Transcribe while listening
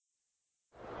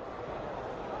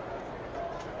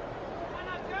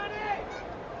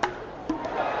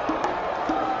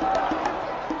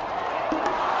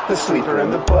The sleeper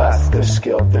and the bust. There's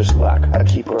skill, there's luck. A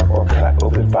keeper or cut.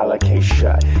 Open file, a case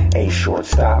shut. A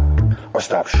shortstop or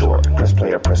stop short. Press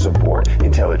play or press abort.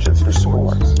 Intelligence for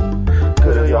sports.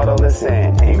 Good of y'all to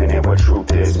listen. Aiming at what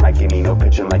truth is. Mikey Nino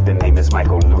pitching like the name is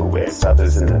Michael Lewis.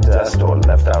 Others in the dust or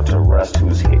left out to rust.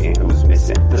 Who's hitting, who's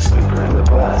missing? The sleeper and the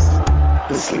bust.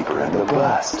 The sleeper and the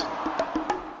bust.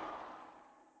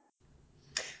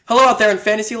 Hello out there in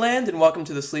Fantasyland, and welcome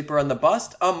to The Sleeper on the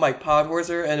Bust. I'm Mike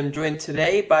Podhorzer, and I'm joined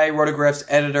today by Rotograph's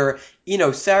editor,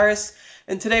 Eno Saris.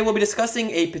 And today we'll be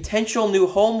discussing a potential new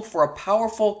home for a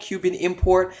powerful Cuban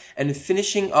import and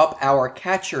finishing up our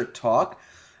catcher talk.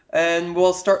 And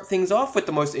we'll start things off with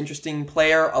the most interesting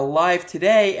player alive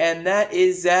today, and that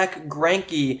is Zack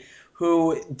Greinke,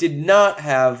 who did not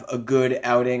have a good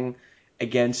outing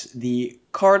against the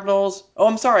Cardinals. Oh,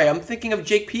 I'm sorry, I'm thinking of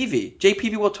Jake Peavy. Jake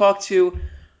Peavy will talk to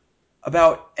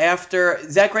about after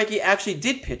Zack Greinke actually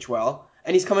did pitch well,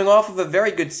 and he's coming off of a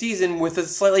very good season with a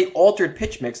slightly altered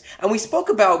pitch mix. And we spoke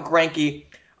about Greinke,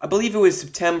 I believe it was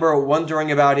September,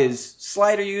 wondering about his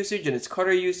slider usage and his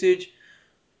cutter usage.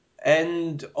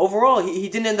 And overall, he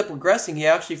didn't end up regressing. He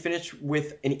actually finished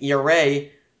with an ERA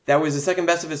that was the second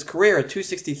best of his career at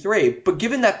 2.63. But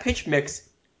given that pitch mix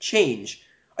change,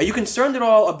 are you concerned at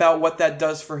all about what that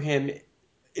does for him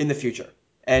in the future,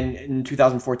 and in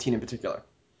 2014 in particular?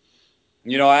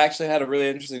 You know, I actually had a really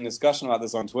interesting discussion about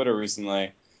this on Twitter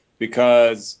recently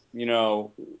because, you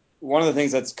know, one of the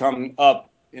things that's come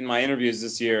up in my interviews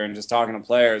this year and just talking to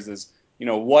players is, you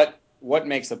know, what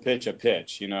makes a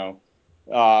pitch, you know.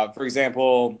 For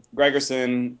example,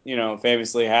 Gregerson, you know,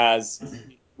 famously has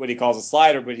what he calls a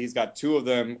slider, but he's got two of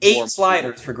them. 8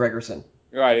 sliders for Gregerson.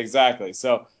 Right, exactly.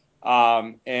 So,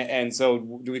 and so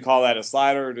do we call that a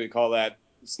slider or do we call that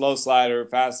slow slider,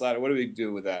 fast slider? What do we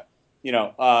do with that? You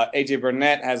know, A.J.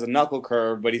 Burnett has a knuckle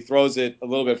curve, but he throws it a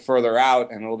little bit further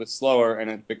out and a little bit slower, and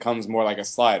it becomes more like a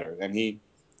slider. And he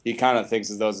kind of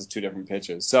thinks of those as two different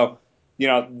pitches. So, you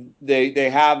know, they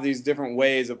have these different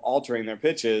ways of altering their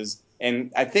pitches,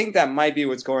 and I think that might be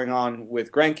what's going on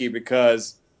with Greinke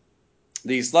because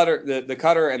the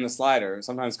cutter and the slider,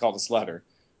 sometimes called a slider,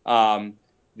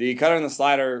 the cutter and the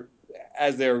slider,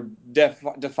 as they're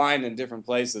defined in different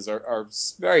places, are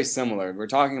very similar. We're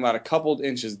talking about a couple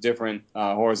inches different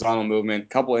horizontal movement,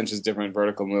 couple inches different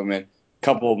vertical movement,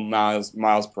 couple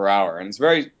miles per hour. And it's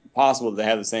very possible that they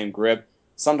have the same grip.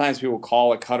 Sometimes people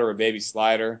call a cutter a baby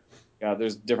slider.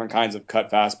 There's different kinds of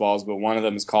cut fastballs, but one of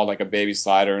them is called like a baby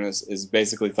slider and is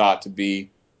basically thought to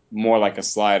be more like a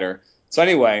slider. So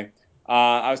anyway,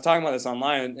 I was talking about this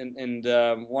online, and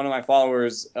one of my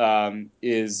followers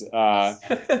is...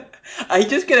 I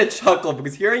just get a chuckle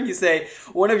because hearing you say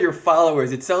one of your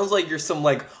followers, it sounds like you're some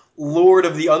like lord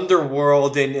of the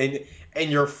underworld and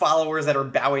your followers that are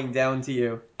bowing down to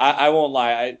you. I won't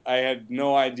lie, I had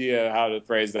no idea how to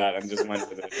phrase that and just went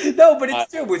with it. No, but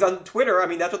it's true. It was on Twitter. I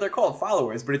mean, that's what they're called,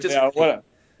 followers. But it just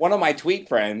one of my tweet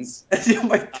friends.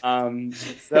 One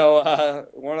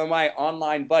of my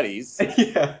online buddies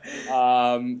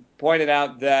pointed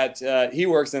out that he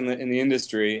works in the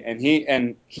industry and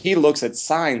he looks at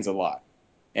signs a lot,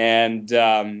 and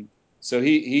so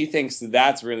he thinks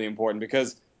that's really important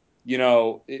because, you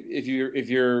know, if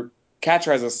your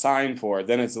catcher has a sign for it,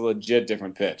 then it's a legit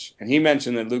different pitch. And he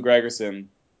mentioned that Lou Gregerson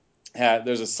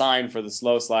there's a sign for the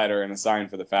slow slider and a sign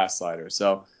for the fast slider.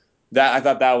 So that I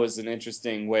thought that was an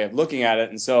interesting way of looking at it.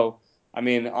 And so, I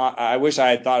mean, I wish I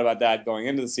had thought about that going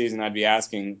into the season. I'd be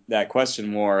asking that question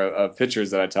more of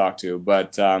pitchers that I talk to.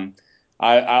 But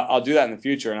I'll do that in the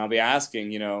future, and I'll be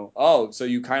asking, you know, so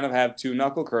you kind of have two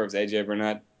knuckle curves, A.J.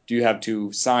 Burnett. Do you have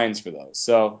two signs for those?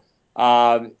 So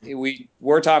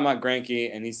we're talking about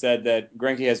Greinke, and he said that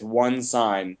Greinke has one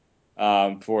sign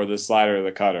for the slider or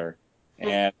the cutter.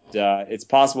 And it's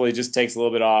possible he just takes a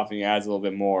little bit off and he adds a little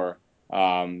bit more,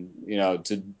 you know,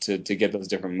 to get those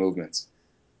different movements.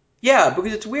 Yeah,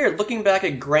 because it's weird. Looking back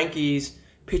at Greinke's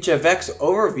PitchFX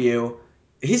overview,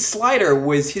 his slider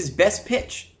was his best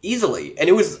pitch, easily. And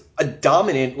it was a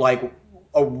dominant, like,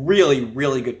 a really,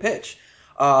 really good pitch.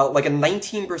 Like a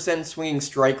 19% swinging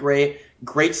strike rate,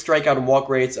 great strikeout and walk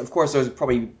rates. Of course, those are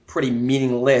probably pretty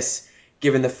meaningless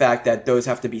given the fact that those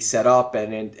have to be set up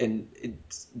and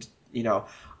it's, you know,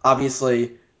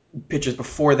 obviously pitches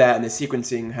before that and the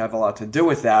sequencing have a lot to do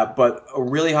with that, but a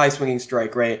really high swinging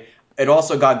strike rate. It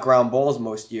also got ground balls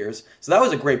most years. So that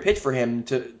was a great pitch for him.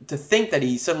 To think that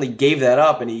he suddenly gave that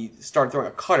up and he started throwing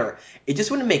a cutter, it just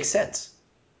wouldn't make sense.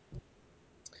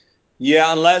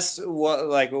 Yeah, unless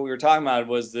like what we were talking about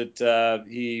was that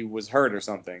he was hurt or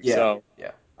something. Yeah, so,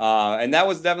 yeah. And that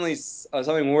was definitely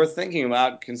something worth thinking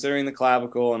about, considering the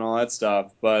clavicle and all that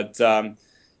stuff. But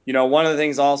One of the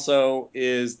things also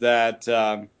is that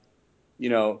you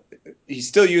know, he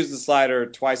still used the slider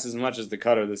twice as much as the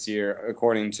cutter this year,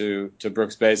 according to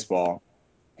Brooks Baseball.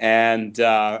 And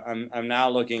I'm now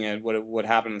looking at what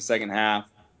happened in the second half.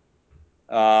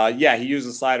 Yeah, he used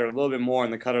the slider a little bit more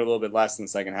and the cutter a little bit less in the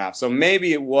second half. So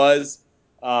maybe it was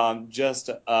just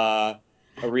a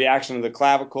reaction to the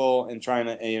clavicle and trying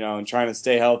to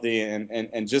stay healthy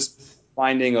and just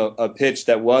finding a pitch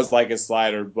that was like a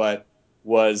slider but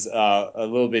was a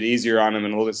little bit easier on him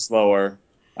and a little bit slower.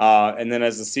 And then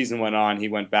as the season went on, he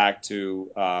went back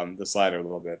to the slider a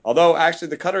little bit. Although actually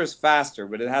the cutter is faster,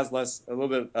 but it has a little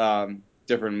bit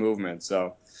different movement.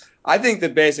 So I think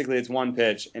that basically it's one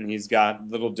pitch, and he's got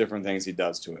little different things he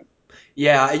does to it.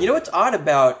 Yeah, and you know what's odd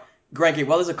about Greinke?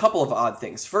 Well, there's a couple of odd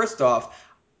things. First off,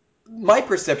 my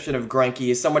perception of Greinke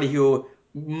is somebody who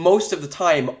most of the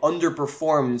time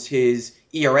underperforms his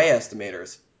ERA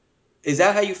estimators. Is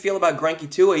that how you feel about Greinke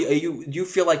too? Do you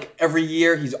feel like every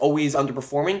year he's always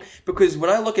underperforming? Because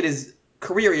when I look at his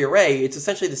career ERA, it's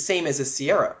essentially the same as his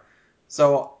Sierra.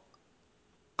 So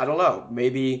I don't know.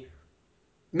 Maybe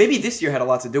this year had a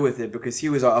lot to do with it because he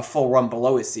was a full run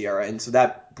below his Sierra, and so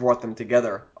that brought them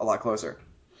together a lot closer.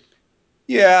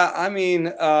 Yeah, I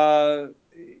mean,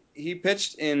 he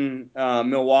pitched in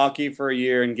Milwaukee for a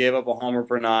year and gave up a homer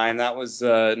per nine. That was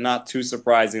not too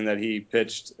surprising that he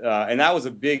pitched, and that was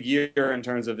a big year in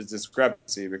terms of his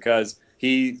discrepancy because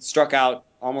he struck out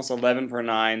almost 11 per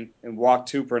nine and walked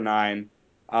 2 per nine,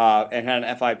 and had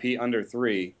an FIP under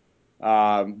 3.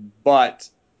 But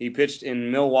he pitched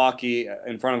in Milwaukee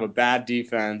in front of a bad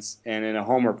defense and in a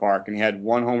homer park, and he had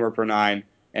 1 homer per nine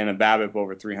and a BABIP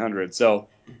over 300. So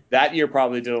that year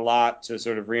probably did a lot to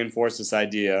sort of reinforce this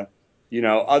idea.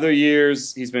 Other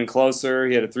years he's been closer.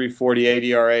 He had a 3.48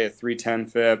 ERA, a 3.10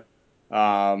 FIP.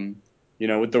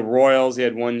 With the Royals, he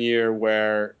had one year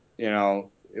where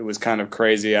it was kind of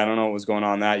crazy. I don't know what was going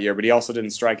on that year, but he also didn't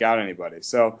strike out anybody.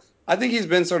 So I think he's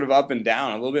been sort of up and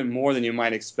down a little bit more than you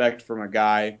might expect from a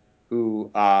guy who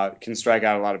can strike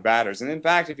out a lot of batters. And in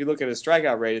fact, if you look at his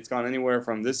strikeout rate, it's gone anywhere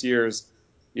from this year's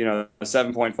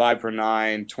 7.5 per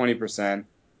nine, 20%,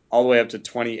 all the way up to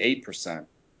 28%.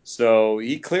 So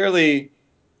he clearly,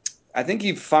 I think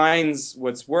he finds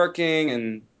what's working,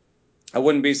 and I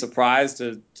wouldn't be surprised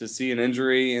to see an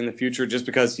injury in the future just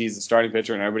because he's a starting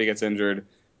pitcher and everybody gets injured,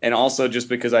 and also just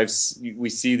because we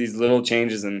see these little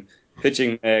changes in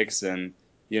pitching mix and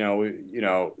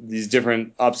these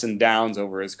different ups and downs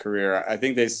over his career. I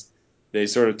think they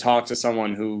sort of talk to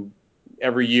someone who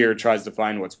every year tries to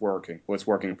find what's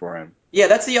working for him. Yeah,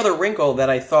 that's the other wrinkle that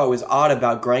I thought was odd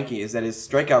about Greinke is that his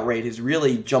strikeout rate has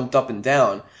really jumped up and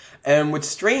down. And what's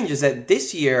strange is that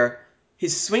this year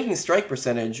his swinging strike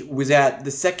percentage was at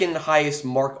the second highest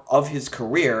mark of his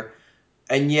career,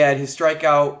 and yet his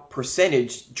strikeout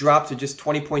percentage dropped to just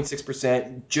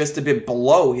 20.6%, just a bit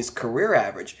below his career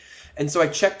average. And so I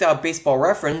checked out Baseball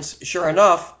Reference. Sure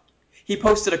enough, he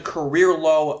posted a career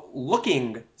low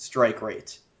looking strike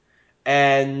rate.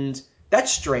 And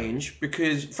that's strange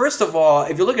because, first of all,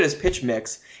 if you look at his pitch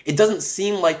mix, it doesn't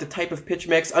seem like the type of pitch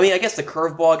mix. I mean, I guess the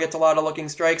curveball gets a lot of looking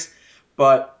strikes,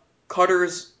 but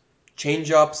cutters,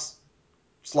 changeups,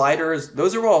 sliders,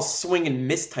 those are all swing and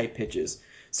miss type pitches.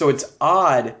 So it's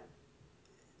odd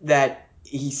that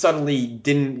he suddenly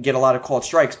didn't get a lot of called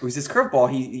strikes because his curveball,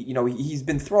 he's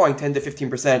been throwing 10 to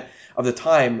 15% of the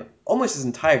time almost his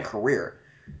entire career.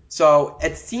 So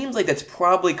it seems like that's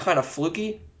probably kind of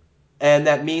fluky, and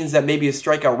that means that maybe his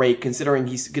strikeout rate, considering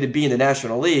he's going to be in the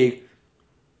National League,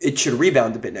 it should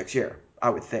rebound a bit next year, I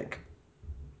would think.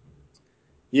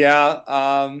 Yeah,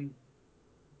 and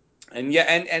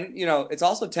it's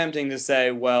also tempting to say,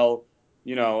 well,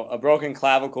 a broken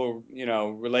clavicle,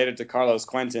 related to Carlos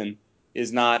Quentin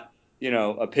is not,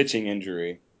 a pitching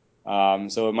injury.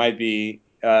 So it might be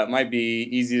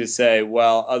easy to say,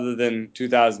 well, other than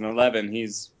 2011,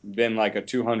 he's been like a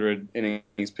 200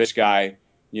 innings pitch guy,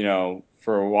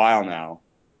 for a while now.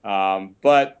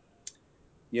 But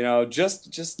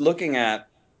just looking at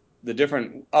the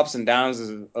different ups and downs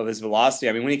of his velocity.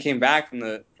 I mean, when he came back from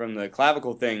the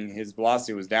clavicle thing, his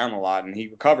velocity was down a lot, and he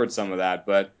recovered some of that.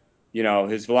 But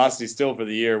his velocity still for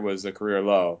the year was a career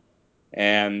low.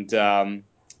 And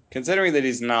considering that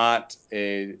he's not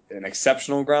an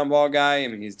exceptional ground ball guy, I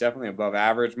mean, he's definitely above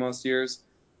average most years.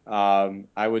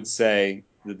 I would say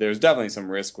that there's definitely some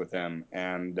risk with him,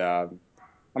 and I'm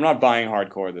not buying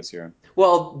hardcore this year.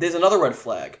 Well, there's another red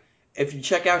flag. If you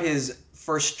check out his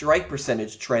first strike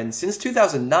percentage trend since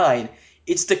 2009,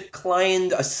 it's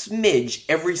declined a smidge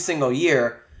every single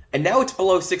year, And now it's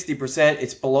below 60%.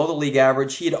 It's below the league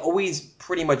average. He had always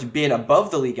pretty much been above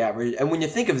the league average. And when you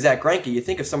think of Zach Greinke, you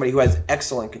think of somebody who has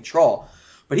excellent control.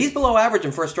 But he's below average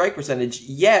in first strike percentage,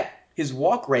 yet his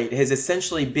walk rate has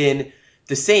essentially been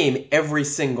the same every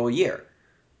single year.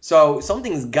 So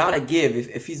something's got to give.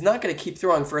 If he's not going to keep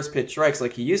throwing first pitch strikes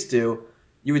like he used to,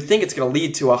 you would think it's going to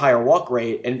lead to a higher walk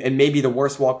rate and maybe the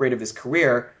worst walk rate of his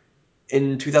career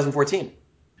in 2014.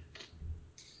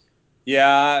 Yeah,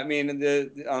 I mean,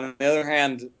 on the other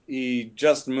hand, he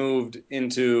just moved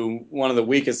into one of the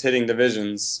weakest hitting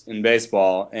divisions in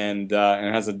baseball, and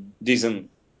has a decent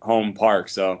home park.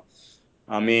 So,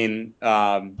 I mean,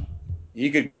 he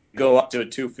could go up to a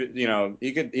two. You know,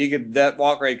 he could that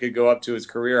walk rate could go up to his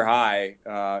career high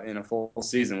in a full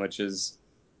season, which is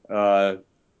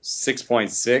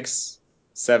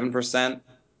 6.67%,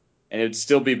 and it'd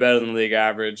still be better than league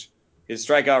average. His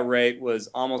strikeout rate was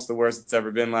almost the worst it's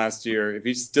ever been last year. If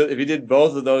he did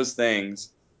both of those things,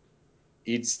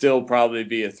 he'd still probably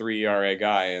be a 3 ERA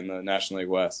guy in the National League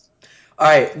West. All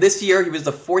right, this year he was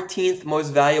the 14th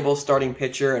most valuable starting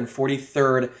pitcher and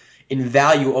 43rd in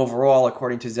value overall,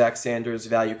 according to Zach Sanders'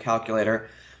 value calculator.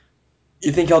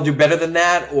 You think he'll do better than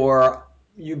that, or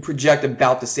you project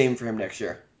about the same for him next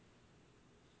year?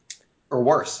 Or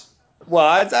worse? Well,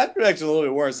 I'd predict a little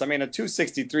bit worse. I mean, a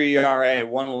 2.63 ERA,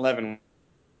 1.11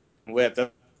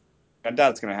 WHIP. I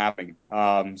doubt it's going to happen.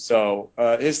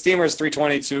 His steamer is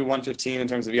 322, 115 in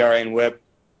terms of ERA and WHIP.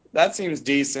 That seems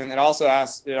decent. It also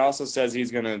says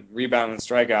he's going to rebound in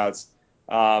strikeouts.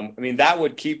 I mean, that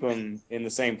would keep him in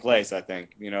the same place. I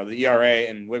think the ERA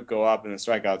and WHIP go up and the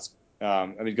strikeouts.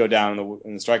 Go down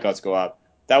and the strikeouts go up.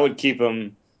 That would keep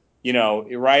him,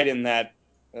 right in that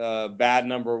bad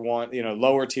number one,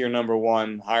 lower tier number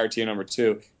one, higher tier number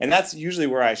two, and that's usually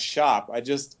where I shop. I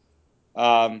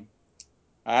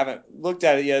haven't looked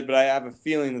at it yet, but I have a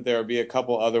feeling that there will be a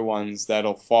couple other ones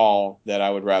that'll fall that I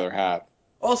would rather have.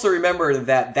 Also remember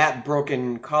that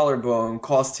broken collarbone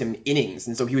cost him innings,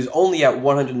 and so he was only at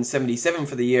 177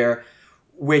 for the year,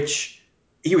 which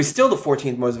he was still the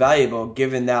 14th most valuable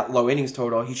given that low innings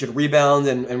total. He should rebound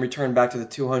and return back to the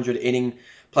 200 inning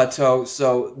plateau,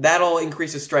 so that'll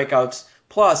increase his strikeouts.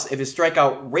 Plus, if his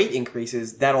strikeout rate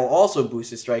increases, that'll also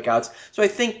boost his strikeouts. So I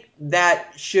think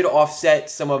that should offset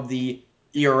some of the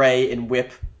ERA and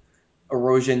WHIP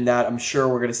erosion that I'm sure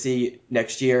we're going to see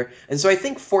next year. And so I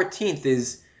think 14th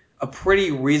is a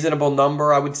pretty reasonable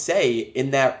number, I would say,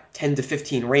 in that 10 to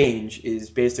 15 range is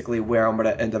basically where I'm going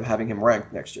to end up having him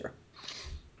ranked next year.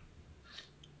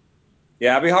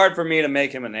 Yeah, it'd be hard for me to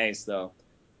make him an ace, though.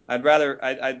 I'd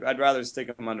rather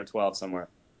stick him under 12 somewhere.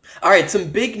 All right, some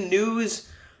big news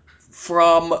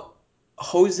from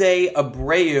Jose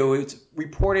Abreu. It's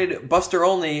reported, Buster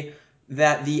Only,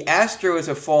 that the Astros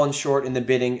have fallen short in the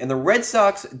bidding, and the Red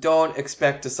Sox don't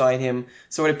expect to sign him.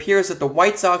 So it appears that the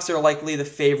White Sox are likely the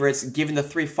favorites, given the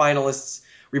three finalists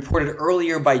reported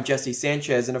earlier by Jesse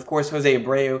Sanchez. And of course, Jose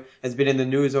Abreu has been in the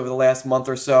news over the last month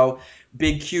or so.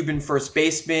 Big Cuban first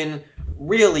baseman,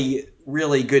 really,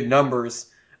 really good numbers.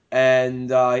 And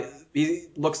he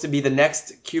looks to be the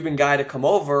next Cuban guy to come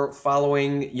over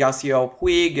following Yasiel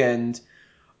Puig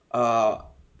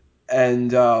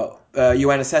and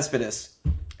Yoenis Cespedes.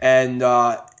 And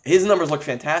his numbers look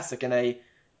fantastic, and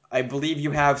I believe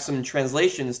you have some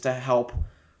translations to help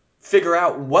figure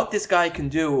out what this guy can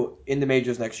do in the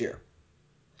majors next year.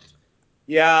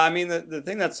 Yeah, I mean, the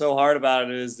thing that's so hard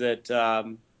about it is that,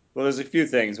 well, there's a few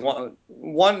things.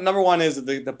 Number one is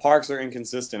that the parks are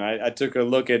inconsistent. I took a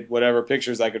look at whatever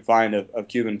pictures I could find of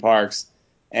Cuban parks,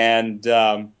 and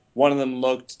one of them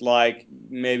looked like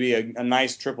maybe a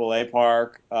nice AAA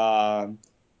park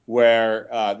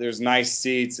where there's nice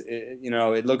seats.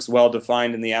 It looks well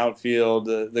defined in the outfield.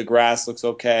 The grass looks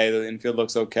okay. The infield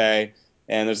looks okay,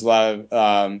 and there's a lot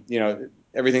of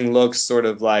everything looks sort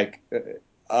of like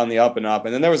on the up and up.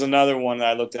 And then there was another one that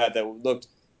I looked at that looked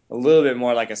a little bit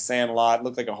more like a sand lot,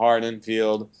 looked like a hard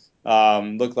infield,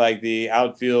 looked like the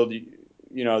outfield,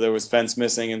 there was fence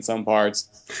missing in some parts.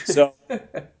 So,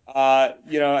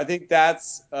 I think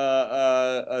that's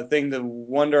a thing to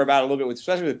wonder about a little bit,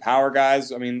 especially with power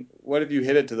guys. I mean, what if you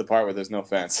hit it to the part where there's no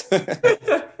fence?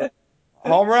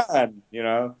 Home run,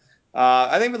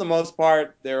 I think for the most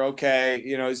part, they're okay.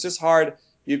 It's just hard.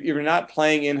 You're not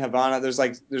playing in Havana. There's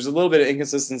a little bit of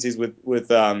inconsistencies with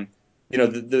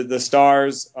the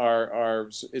stars are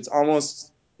it's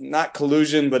almost not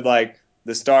collusion, but like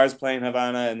the stars play in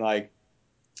Havana, and like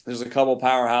there's a couple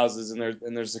powerhouses,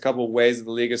 and there's a couple ways that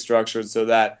the league is structured so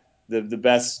that the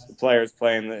best players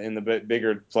play in the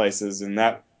bigger places, and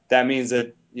that means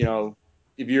that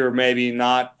if you're maybe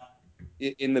not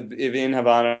in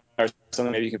Havana or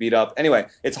something, maybe you can beat up. Anyway,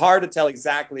 it's hard to tell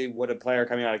exactly what a player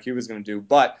coming out of Cuba is going to do.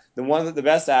 But the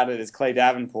best at it is Clay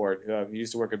Davenport, who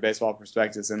used to work at Baseball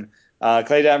Prospectus, and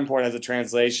Clay Davenport has a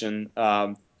translation.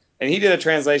 And he did a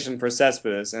translation for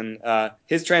Cespedes, and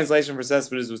his translation for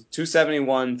Cespedes was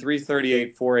 271,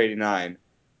 338, 489,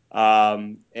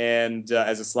 and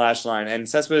as a slash line. And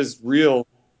Cespedes' real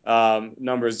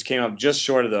numbers came up just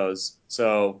short of those.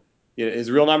 So his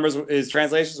real numbers, his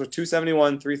translations were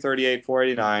 271, 338,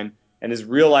 489, and his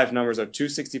real life numbers are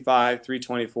 265,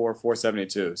 324,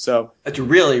 472. So that's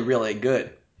really, really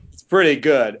good. It's pretty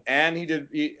good. And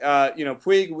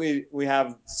Puig, we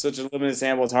have such a limited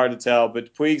sample, it's hard to tell,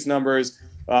 but Puig's numbers,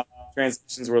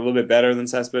 translations were a little bit better than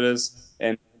Cespedes,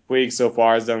 and Puig so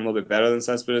far has done a little bit better than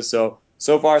Cespedes. So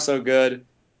far, so good.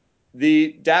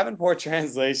 The Davenport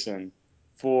translation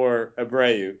for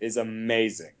Abreu is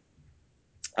amazing.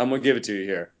 I'm going to give it to you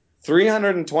here.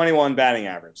 321 batting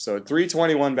average. So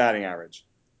 321 batting average.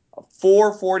 A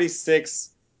 446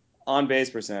 on base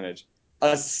percentage.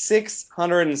 A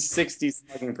 660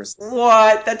 slugging percentage.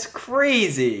 What? That's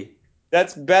crazy.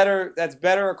 That's better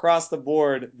across the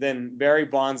board than Barry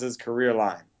Bonds' career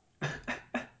line.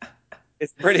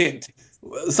 It's pretty intense.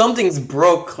 Something's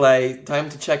broke, Clay. Time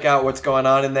to check out what's going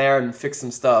on in there and fix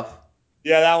some stuff.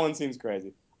 Yeah, that one seems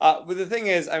crazy. But the thing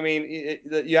is, I mean,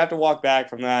 you have to walk back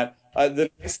from that. The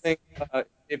nice thing,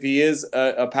 if he is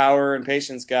a power and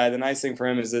patience guy, the nice thing for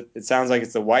him is that it sounds like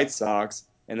it's the White Sox,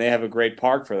 and they have a great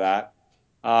park for that.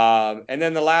 And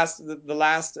then the last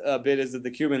bit is that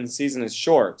the Cuban season is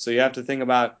short, so you have to think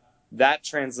about that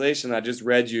translation I just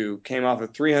read you came off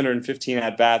of 315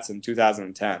 at-bats in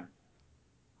 2010.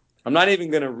 I'm not even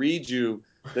going to read you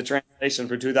the translation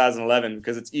for 2011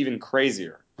 because it's even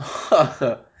crazier.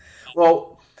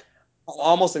 Well,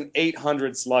 almost an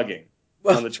 800 slugging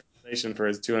on the translation for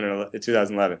his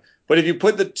 2011. But if you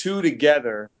put the two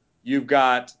together, you've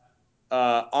got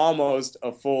almost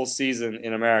a full season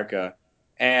in America.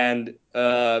 And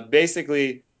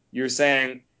basically, you're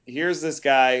saying, here's this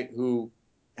guy who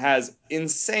has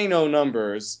insano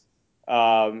numbers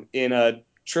in a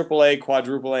AAA,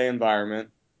 quadruple A environment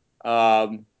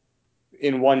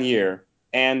in 1 year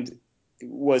and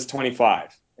was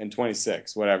 25 and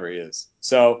 26, whatever he is.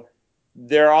 So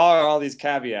there are all these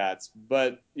caveats,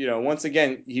 but once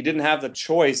again, he didn't have the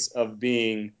choice of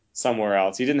being somewhere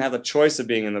else. He didn't have the choice of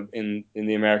being in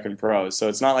the American pros. So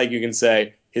it's not like you can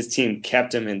say his team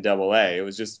kept him in Double A. It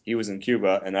was just he was in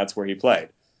Cuba and that's where he played.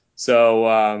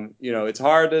 So it's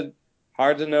hard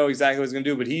to know exactly what he's going to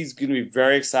do, but he's going to be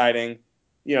very exciting.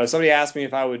 Somebody asked me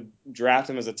if I would draft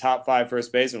him as a top 5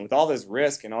 first baseman with all this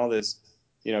risk and all this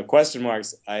question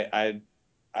marks. I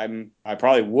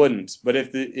probably wouldn't. But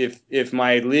if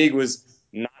my league was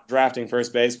not drafting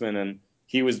first baseman and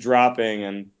he was dropping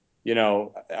and it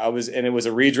was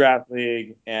a redraft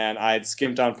league and I'd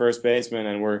skimped on first baseman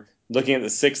and we're looking at the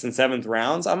 6th and 7th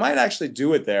rounds, I might actually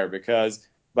do it there because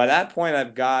by that point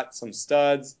I've got some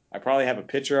studs. I probably have a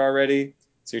pitcher already.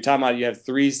 So you're talking about you have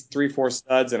 4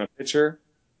 studs and a pitcher.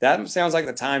 That sounds like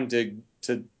the time to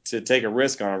take a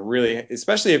risk on a really,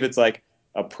 especially if it's like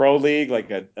a pro league, like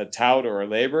a tout or a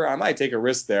labor. I might take a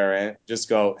risk there and just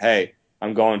go, hey,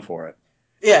 I'm going for it.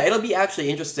 Yeah, it'll be actually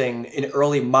interesting in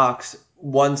early mocks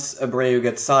once Abreu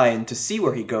gets signed to see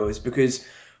where he goes because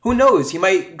who knows? He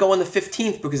might go on the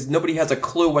 15th because nobody has a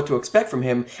clue what to expect from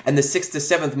him, and the 6th to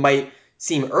 7th might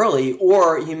seem early,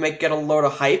 or he might get a load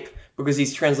of hype because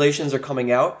these translations are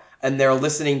coming out and they're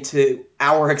listening to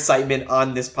our excitement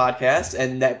on this podcast,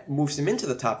 and that moves him into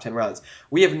the top 10 rounds.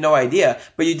 We have no idea,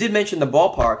 but you did mention the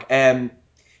ballpark, and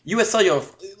US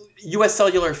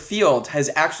Cellular Field has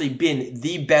actually been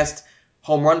the best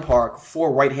home run park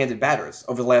for right-handed batters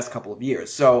over the last couple of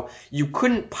years. So you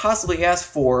couldn't possibly ask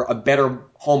for a better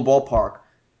home ballpark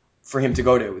for him to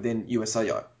go to than US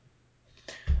Cellular.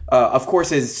 Of course,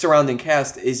 his surrounding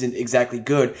cast isn't exactly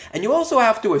good. And you also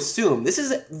have to assume, this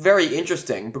is very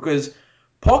interesting, because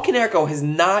Paul Konerko has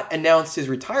not announced his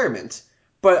retirement,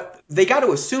 but they got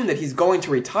to assume that he's going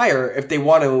to retire if they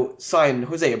want to sign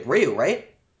Jose Abreu, right?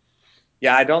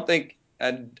 Yeah, I don't think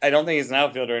he's an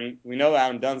outfielder, and we know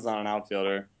Adam Dunn's not an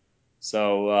outfielder.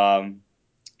 So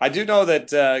I do know that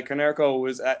Konerko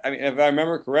was, I mean, if I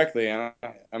remember correctly, and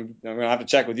I'm going to have to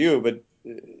check with you, but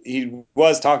he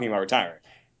was talking about retiring.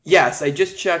 Yes, I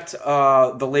just checked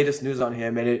the latest news on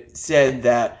him, and it said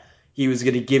that he was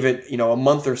going to give it, a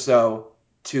month or so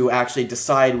to actually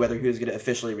decide whether he was going to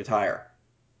officially retire.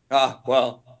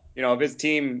 Well, if his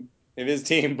team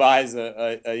buys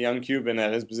a young Cuban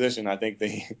at his position, I think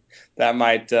that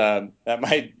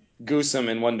might goose him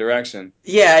in one direction.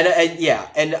 Yeah,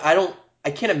 and I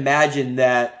can't imagine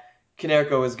that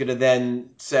Konerko is going to then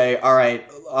say, all right,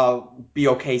 be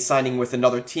okay signing with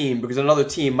another team because another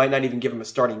team might not even give him a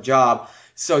starting job.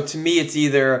 So to me, it's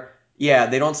either, yeah,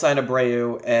 they don't sign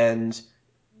Abreu and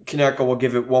Konerko will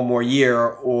give it one more year,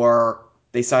 or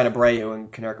they sign Abreu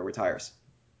and Konerko retires.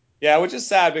 Yeah, which is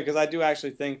sad because I do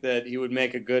actually think that he would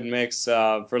make a good mix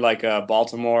for like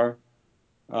Baltimore,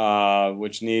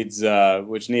 which needs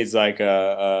like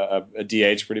a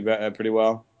DH pretty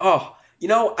well. Oh,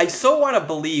 I so want to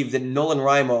believe that Nolan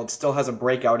Reimold still has a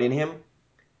breakout in him.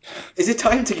 Is it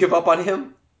time to give up on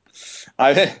him?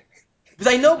 I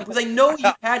Because I know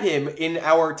you had him in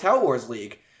our Tower Wars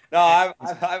league. No,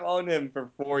 I've owned him for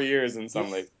 4 years in some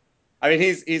leagues. I mean,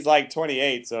 he's like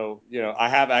 28, so I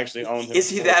have actually owned him. Is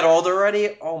he that old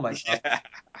already? Oh my god. Yeah.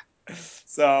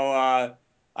 So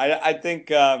I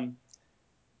think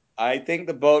I think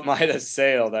the boat might have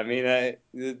sailed. I mean, I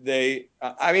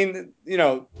mean,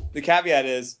 the caveat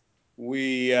is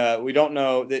we don't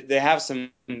know. They have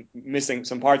some missing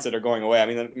some parts that are going away. I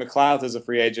mean, McLeod is a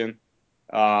free agent.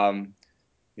 Um,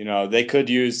 they could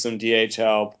use some DH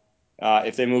help.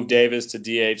 If they move Davis to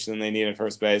DH, then they need a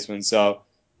first baseman. So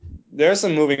there's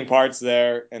some moving parts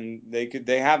there, and they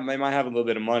might have a little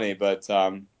bit of money, but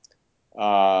uh,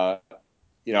 I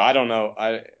don't know.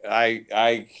 I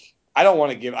don't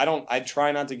want to I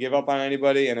try not to give up on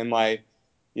anybody, and in my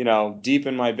deep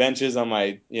in my benches on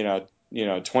my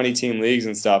 20 team leagues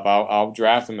and stuff, I'll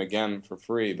draft him again for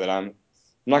free, but I'm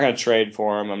not going to trade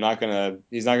for him.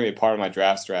 He's not going to be part of my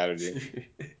draft strategy.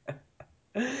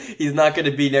 He's not going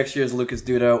to be next year's Lucas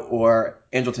Duda or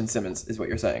Andrelton Simmons, is what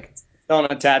you're saying. Don't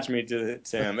attach me to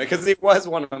him because he was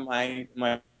one of my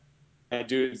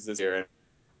dudes this year, and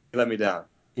he let me down.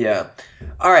 Yeah.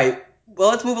 All right. Well,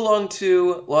 let's move along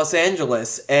to Los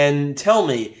Angeles and tell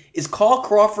me, is Carl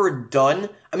Crawford done?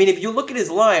 I mean, if you look at his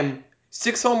line,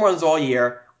 6 home runs all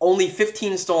year, only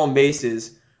 15 stolen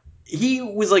bases. He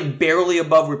was like barely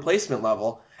above replacement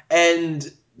level. And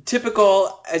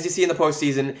typical, as you see in the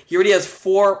postseason, he already has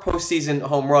 4 postseason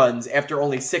home runs after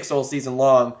only 6 all season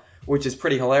long, which is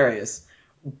pretty hilarious.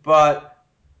 But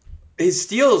his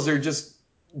steals are just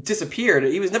disappeared.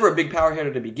 He was never a big power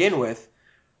hitter to begin with,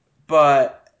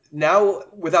 but now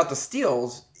without the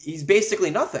steals, he's basically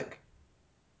nothing.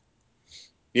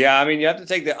 Yeah, I mean, you have to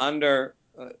take the under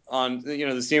on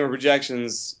the steamer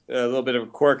projections. A little bit of a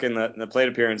quirk in the plate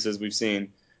appearances we've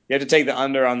seen. You have to take the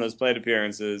under on those plate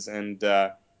appearances and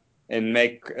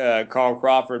make Carl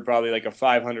Crawford probably like a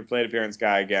 500 plate appearance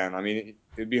guy again. I mean,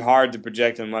 it'd be hard to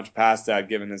project him much past that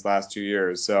given his last 2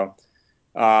 years. So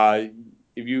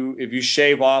if you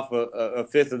shave off a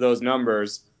fifth of those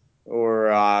numbers, or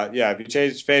if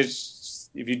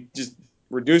you just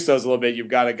reduce those a little bit, you've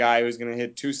got a guy who's going to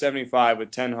hit 275 with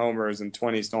 10 homers and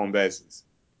 20 stolen bases,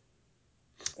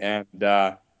 and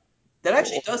That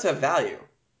actually does have value.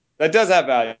 that does have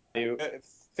value.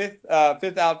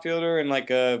 Fifth outfielder in like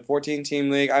a 14 team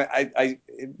league.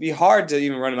 It'd be hard to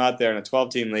even run him out there in a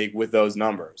 12 team league with those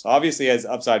numbers. Obviously, he has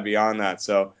upside beyond that,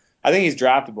 so I think he's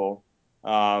draftable.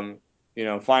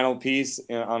 Final piece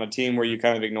on a team where you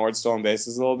kind of ignored stolen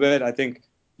bases a little bit. I think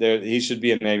he should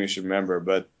be a name you should remember.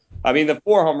 But I mean, the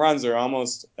 4 home runs are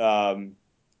almost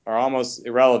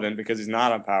irrelevant because he's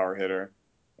not a power hitter,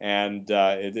 and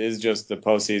it is just the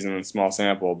postseason and small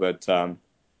sample. But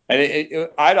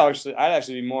I'd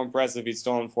actually be more impressed if he'd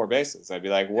stolen 4 bases. I'd be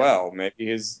like, well, maybe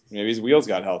his wheels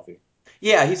got healthy.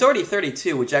 Yeah, he's already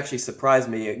 32, which actually surprised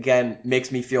me. Again,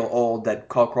 makes me feel old that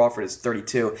Carl Crawford is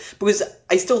 32. Because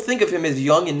I still think of him as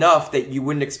young enough that you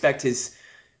wouldn't expect his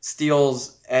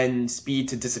steals and speed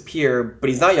to disappear, but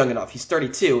he's not young enough. He's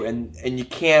 32, and you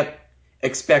can't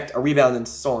expect a rebound in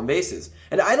stolen bases.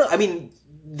 And I mean,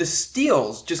 the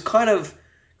steals just kind of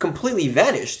completely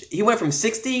vanished. He went from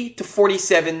 60 to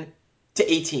 47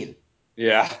 to 18.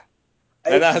 Yeah,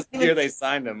 and that's the year they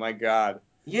signed him. My God.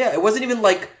 Yeah, it wasn't even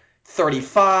like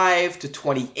 35 to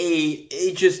 28.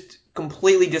 It just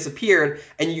completely disappeared,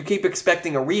 and you keep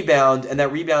expecting a rebound, and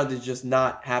that rebound is just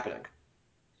not happening.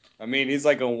 I mean, he's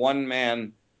like a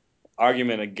one-man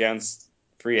argument against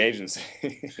free agency.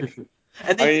 And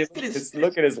I then mean,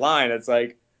 look at his line. It's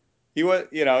like he was,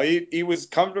 he was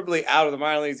comfortably out of the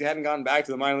minor leagues. He hadn't gone back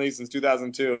to the minor leagues since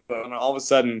 2002, and all of a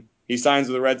sudden he signs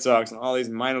with the Red Sox, and all these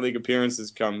minor league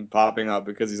appearances come popping up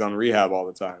because he's on rehab all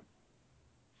the time.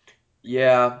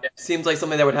 yeah, seems like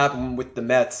something that would happen with the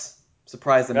Mets.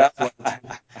 Surprised the Mets wasn't.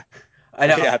 I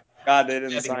know. Yeah, God, they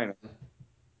didn't sign him.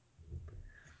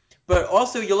 But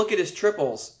also, you look at his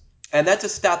triples, and that's a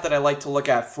stat that I like to look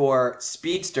at for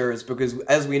speedsters because,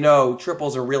 as we know,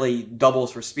 triples are really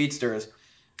doubles for speedsters.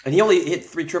 And he only hit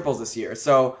 3 triples this year.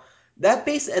 So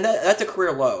That's a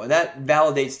career low, and that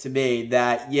validates to me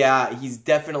that yeah, he's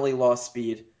definitely lost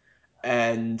speed,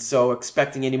 and so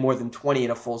expecting any more than 20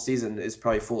 in a full season is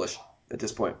probably foolish at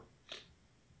this point.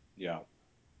 Yeah.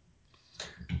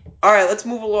 All right, let's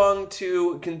move along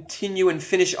to continue and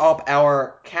finish up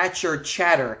our catcher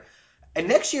chatter. And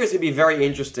next year is going to be very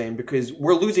interesting because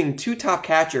we're losing two top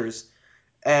catchers,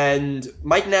 and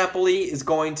Mike Napoli is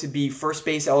going to be first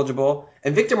base eligible,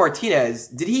 and Victor Martinez,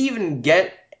 did he even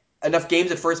get enough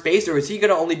games at first base, or is he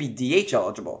going to only be DH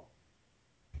eligible?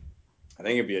 I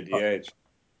think it'd be a DH.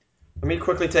 Let me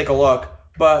quickly take a look.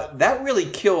 But that really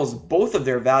kills both of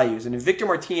their values. And if Victor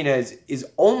Martinez is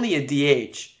only a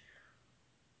DH,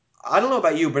 I don't know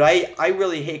about you, but I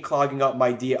really hate clogging up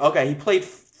my DH. Okay, he played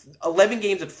 11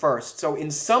 games at first. So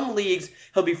in some leagues,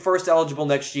 he'll be first eligible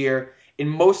next year. In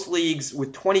most leagues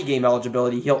with 20-game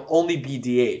eligibility, he'll only be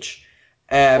DH.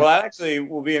 Well, that actually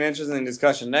will be an interesting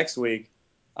discussion next week,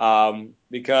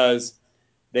 because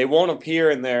they won't appear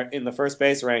in the first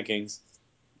base rankings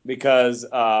because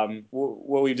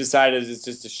what we've decided is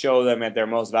just to show them at their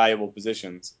most valuable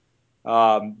positions.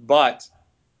 But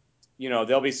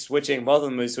they'll be switching. Both of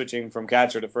them will be switching from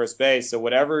catcher to first base. So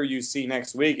whatever you see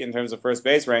next week in terms of first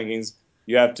base rankings,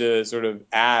 you have to sort of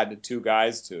add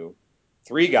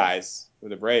three guys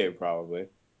with Abreu probably,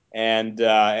 and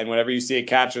whenever you see a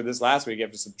catcher this last week, you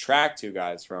have to subtract two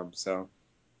guys from. So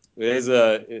it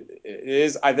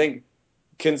is I think,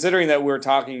 considering that we're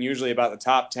talking usually about the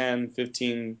top 10,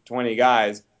 15, 20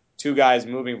 guys, two guys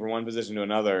moving from one position to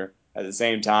another at the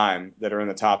same time that are in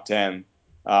the top 10,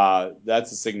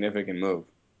 that's a significant move.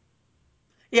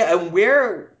 Yeah, and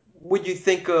where would you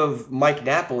think of Mike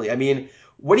Napoli? I mean,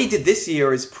 what he did this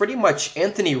year is pretty much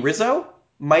Anthony Rizzo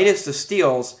minus the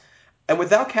steals. And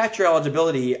without catcher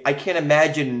eligibility, I can't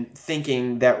imagine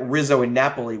thinking that Rizzo and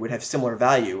Napoli would have similar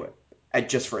value at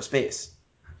just first base.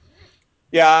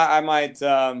 Yeah, I might.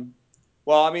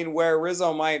 Well, I mean, where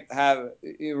Rizzo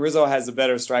has a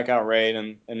better strikeout rate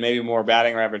and maybe more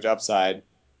batting average upside.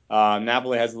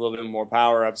 Napoli has a little bit more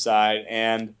power upside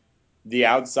and the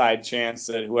outside chance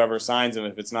that whoever signs him,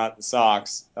 if it's not the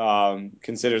Sox,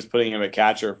 considers putting him a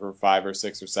catcher for 5 or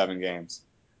 6 or 7 games.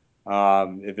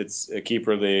 If it's a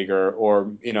keeper league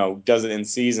or does it in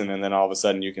season and then all of a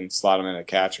sudden you can slot him in a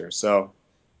catcher. So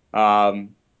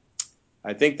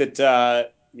I think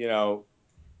that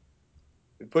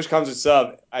if push comes to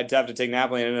shove, I'd have to take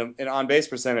Napoli, and on base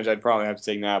percentage, I'd probably have to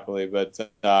take Napoli,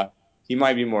 but he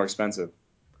might be more expensive.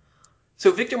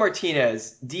 So Victor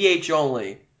Martinez, DH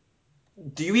only.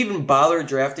 Do you even bother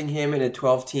drafting him in a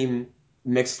 12-team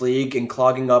mixed league and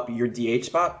clogging up your DH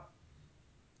spot?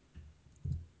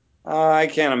 I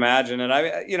can't imagine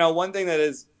it. One thing that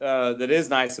is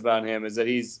nice about him is that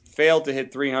he's failed to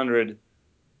hit 300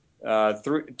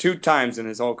 two times in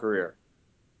his whole career.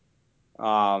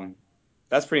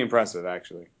 That's pretty impressive,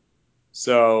 actually.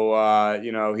 So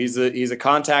he's a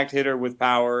contact hitter with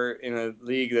power in a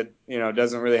league that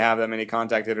doesn't really have that many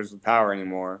contact hitters with power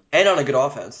anymore, And on a good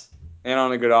offense. and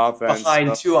on a good offense.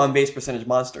 Behind two on-base percentage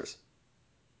monsters.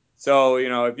 So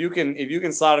if you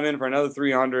can slot him in for another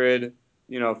 300,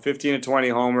 15 to 20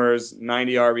 homers,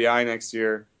 90 RBI next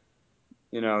year,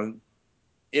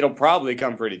 it'll probably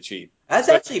come pretty cheap. That's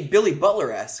actually Billy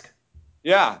Butler-esque.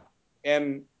 Yeah,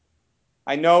 and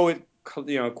I know it, quote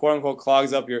unquote,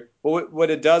 clogs up your. But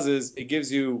what it does is it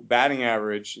gives you batting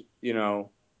average,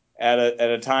 at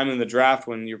a time in the draft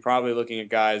when you're probably looking at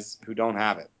guys who don't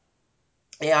have it.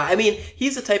 Yeah, I mean,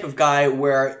 he's the type of guy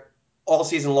where all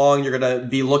season long you're going to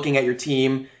be looking at your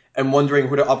team and wondering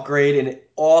who to upgrade, and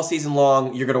all season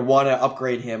long you're going to want to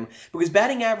upgrade him because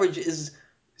batting average is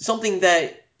something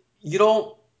that you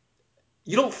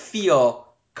don't feel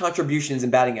contributions in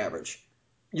batting average.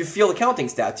 You feel the counting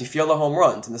stats, you feel the home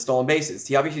runs and the stolen bases.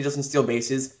 He obviously doesn't steal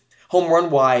bases. Home run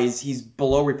wise, he's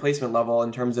below replacement level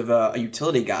in terms of a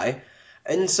utility guy.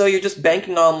 And so you're just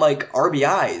banking on like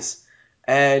RBIs.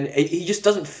 And he just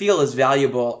doesn't feel as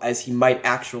valuable as he might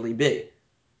actually be.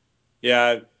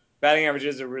 Yeah, batting average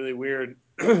is a really weird,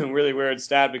 really weird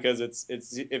stat because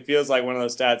it feels like one of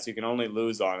those stats you can only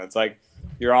lose on. It's like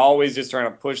you're always just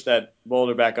trying to push that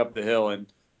boulder back up the hill, and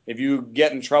if you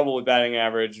get in trouble with batting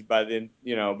average by the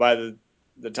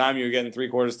time you're getting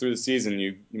three-quarters through the season,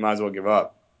 you might as well give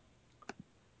up.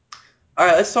 All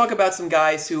right, let's talk about some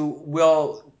guys who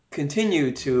will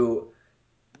continue to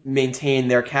maintain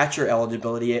their catcher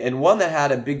eligibility, and one that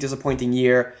had a big disappointing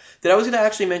year that I was going to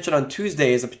actually mention on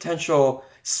Tuesday as a potential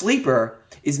sleeper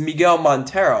is Miguel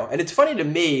Montero. And it's funny to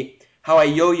me how I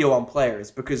yo-yo on players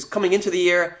because coming into the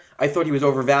year, I thought he was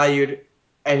overvalued,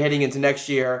 and heading into next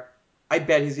year, I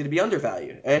bet he's going to be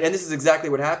undervalued. And this is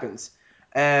exactly what happens.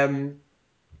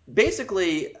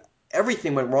 basically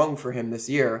everything went wrong for him this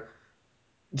year.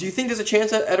 Do you think there's a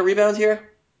chance at a rebound here?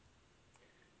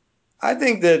 I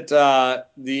think that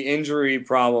the injury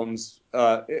problems,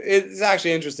 it's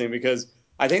actually interesting because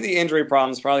I think the injury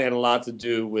problems probably had a lot to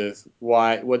do with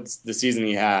what's the season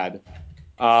he had.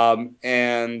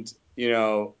 And,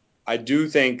 I do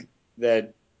think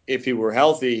that if he were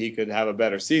healthy, he could have a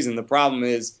better season. The problem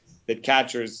is that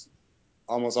catchers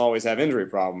almost always have injury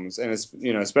problems, and it's,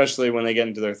 especially when they get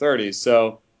into their 30s.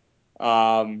 So,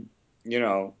 um, you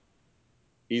know,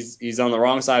 he's on the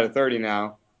wrong side of 30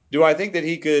 now. Do I think that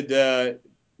he could,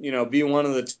 be one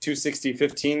of the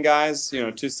 260-15 guys?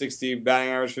 260 batting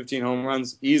average, 15 home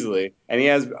runs easily, and he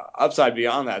has upside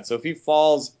beyond that. So if he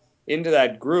falls into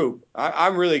that group,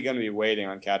 I'm really going to be waiting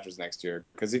on catchers next year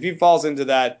because if he falls into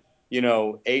that,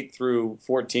 8 through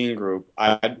 14 group,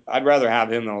 I'd rather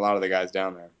have him than a lot of the guys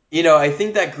down there. I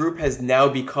think that group has now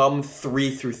become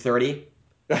 3 through 30.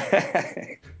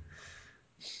 I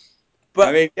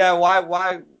But mean, yeah,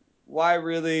 why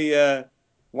really,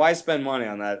 why spend money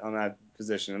on that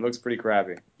position? It looks pretty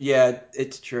crappy. yeah,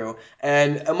 it's true.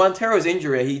 And Montero's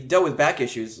injury, he dealt with back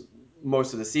issues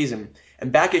most of the season,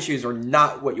 and back issues are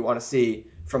not what you want to see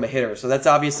from a hitter. So that's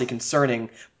obviously concerning.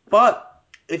 But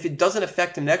if it doesn't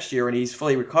affect him next year and he's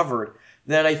fully recovered,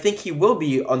 then I think he will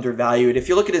be undervalued. If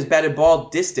you look at his batted ball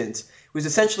distance, it was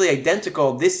essentially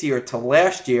identical this year to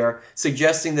last year,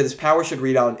 suggesting that his power should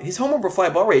rebound. His home run per fly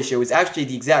ball ratio is actually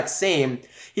the exact same.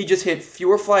 He just hit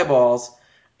fewer fly balls,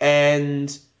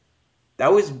 and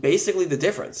that was basically the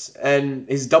difference. And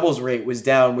his doubles rate was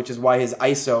down, which is why his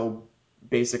ISO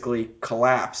basically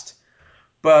collapsed.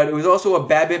 But it was also a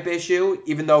BABIP issue,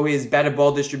 even though his batted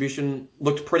ball distribution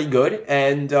looked pretty good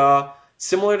and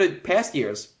similar to past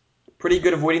years. Pretty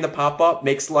good avoiding the pop up,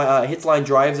 makes hits line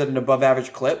drives at an above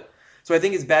average clip. So I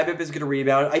think his BABIP is going to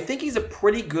rebound. I think he's a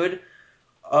pretty good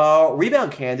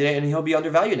rebound candidate, and he'll be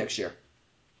undervalued next year.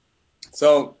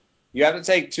 So you have to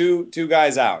take two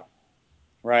guys out,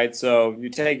 right? So you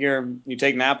take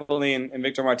Napoli and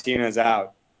Victor Martinez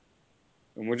out,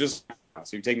 and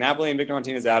so you take Napoli and Victor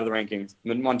Martinez out of the rankings.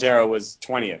 Montero was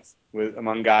 20th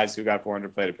among guys who got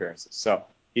 400 plate appearances, so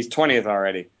he's 20th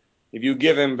already. If you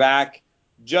give him back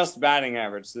just batting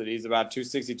average, so that he's about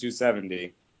 260,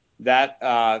 270,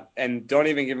 and don't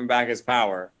even give him back his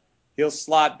power, he'll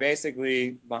slot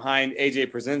basically behind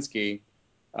AJ Przinsky,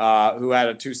 who had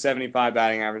a 275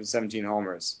 batting average and 17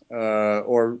 homers,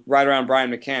 or right around Brian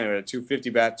McCann, who had a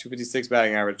 256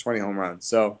 batting average, 20 home runs.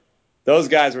 So those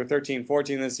guys were 13,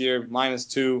 14 this year,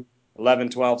 -2, 11,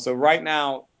 12. So right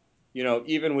now,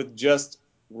 even with just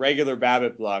regular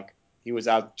BABIP luck, he was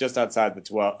just outside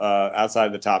the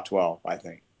outside the top 12, I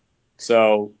think.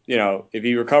 So if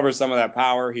he recovers some of that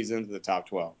power, he's into the top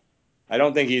 12. I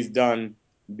don't think he's done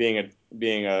being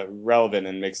a relevant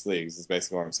in mixed leagues. Is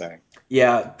basically what I'm saying.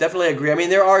 Yeah, definitely agree. I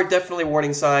mean, there are definitely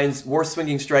warning signs. Worst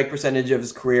swinging strike percentage of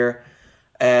his career,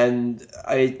 and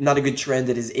not a good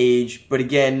trend at his age. But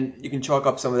again, you can chalk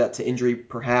up some of that to injury,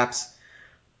 perhaps.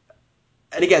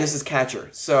 And again, this is catcher.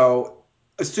 So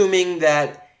assuming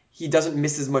that he doesn't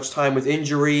miss as much time with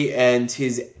injury and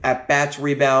his at-bats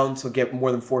rebound, he'll get more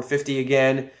than 450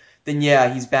 again, then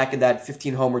yeah, he's back in that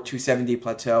 15 homer 270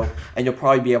 plateau, and you'll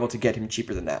probably be able to get him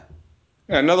cheaper than that.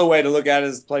 Yeah, another way to look at it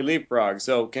is play leapfrog.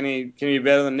 So can he be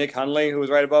better than Nick Hundley, who was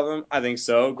right above him? I think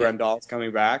so. Grandal's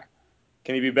coming back.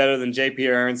 Can he be better than JP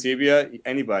or Arancibia?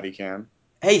 Anybody can.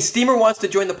 Hey, Steamer wants to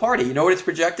join the party. You know what it's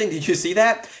projecting? Did you see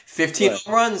that? 15 But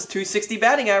home runs, 260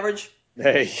 batting average.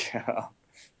 there you go.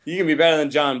 You can be better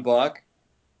than John Buck.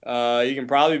 You can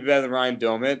probably be better than Ryan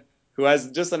Domit, who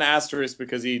has just an asterisk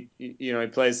because he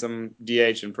plays some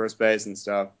DH and first base and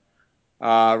stuff.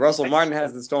 Russell Martin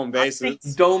has the stolen I think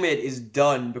bases. Domit is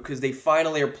done because they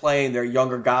finally are playing their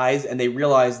younger guys, and they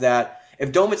realize that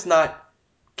if Domit's not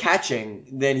catching,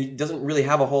 then he doesn't really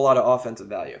have a whole lot of offensive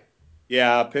value.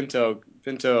 Yeah, Pinto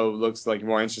looks like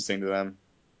more interesting to them.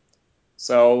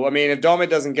 So, I mean, if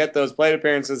Domit doesn't get those plate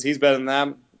appearances, he's better than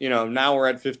them. Now we're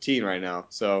at 15 right now.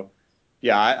 So,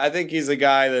 yeah, I think he's a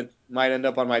guy that might end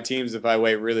up on my teams if I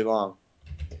wait really long.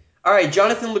 All right,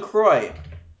 Jonathan LaCroix.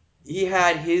 He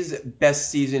had his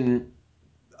best season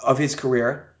of his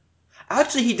career.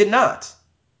 Actually, he did not.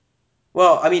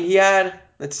 Well, I mean, he had,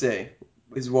 let's see,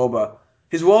 his WOBA.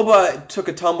 His WOBA took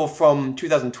a tumble from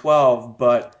 2012,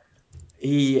 but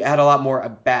he had a lot more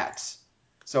at-bats.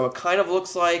 So it kind of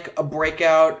looks like a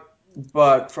breakout,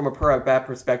 but from a per at-bat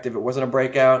perspective, it wasn't a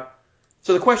breakout.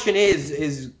 So the question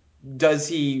is does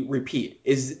he repeat?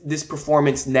 Is this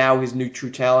performance now his new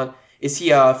true talent? Is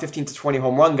he a 15 to 20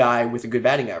 home run guy with a good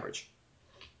batting average?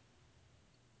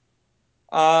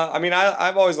 I mean,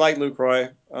 I've always liked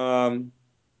Lucroy.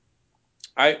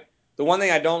 The one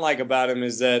thing I don't like about him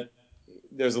is that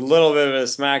there's a little bit of a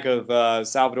smack of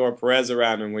Salvador Perez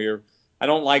around him. I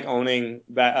don't like owning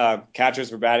catchers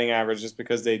for batting average just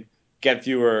because they get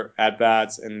fewer at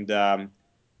bats and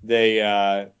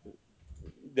they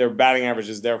their batting average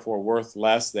is therefore worth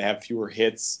less. They have fewer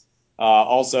hits.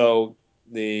 Also,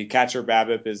 the catcher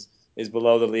BABIP is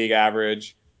below the league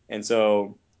average, and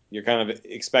so you're kind of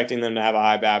expecting them to have a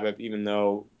high BABIP, even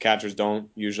though catchers don't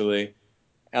usually.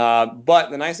 But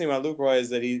the nice thing about Lucroy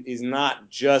is that he's not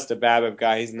just a BABIP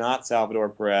guy. He's not Salvador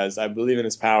Perez. I believe in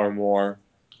his power more,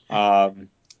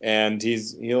 and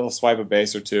he'll swipe a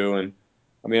base or two. And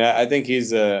I mean, I think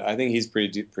he's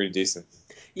pretty decent.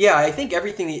 Yeah, I think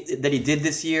everything that he did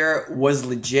this year was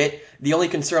legit. The only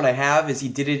concern I have is he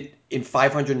did it in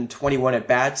 521 at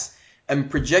bats. I'm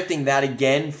projecting that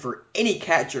again for any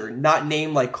catcher not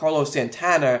named like Carlos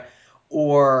Santana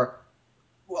or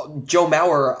Joe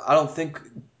Mauer. I don't think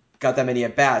got that many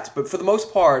at bats, but for the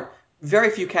most part, very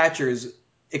few catchers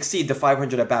exceed the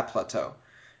 500 at bat plateau.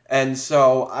 And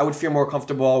so I would feel more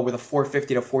comfortable with a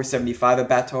 450 to 475 at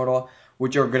bat total,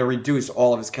 which are going to reduce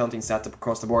all of his counting stats up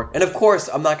across the board. And of course,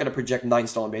 I'm not going to project 9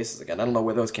 stolen bases again. I don't know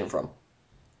where those came from.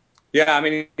 Yeah, I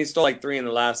mean, he stole like 3 in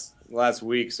the last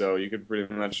week, so you could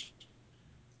pretty much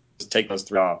just take those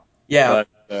 3 off. Yeah.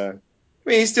 But I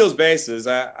mean, he steals bases.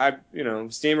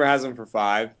 Steamer has him for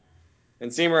 5,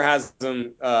 and Steamer has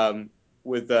him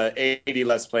with 80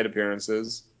 less plate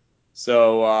appearances.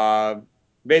 So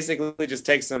basically, just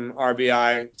take some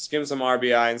RBI, skim some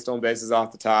RBI and stolen bases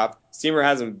off the top. Steamer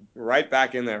has him right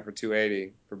back in there for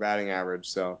 280 for batting average.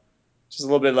 So just a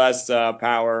little bit less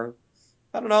power.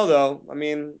 I don't know though. I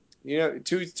mean,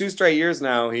 two straight years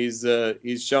now, he's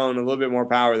shown a little bit more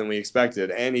power than we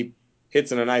expected, and he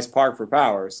hits in a nice park for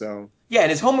power. So Yeah, and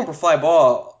his home run per fly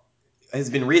ball has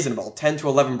been reasonable, 10 to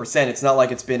 11%. It's not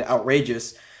like it's been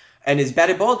outrageous. And his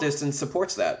batted ball distance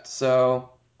supports that. So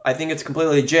I think it's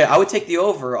completely legit. I would take the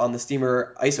over on the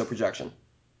Steamer ISO projection.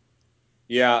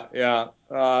 yeah.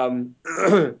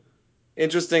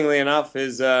 Interestingly enough,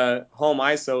 his home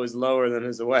ISO is lower than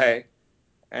his away,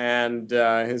 and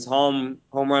his home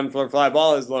run for fly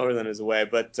ball is lower than his away.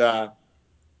 But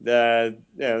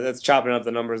that's chopping up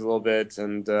the numbers a little bit,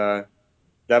 and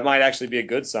that might actually be a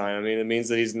good sign. I mean, it means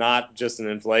that he's not just an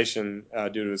inflation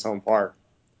due to his home park.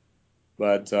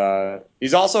 But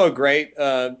he's also a great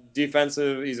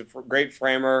defensive. He's a great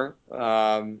framer.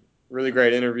 Really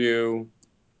great interview.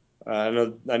 I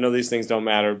know these things don't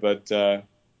matter, but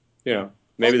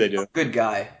maybe they do. Good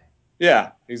guy.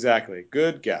 Yeah, exactly.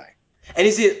 Good guy. And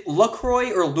is it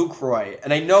LaCroix or Lucroy?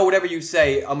 And I know whatever you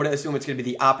say, I'm going to assume it's going to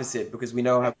be the opposite because we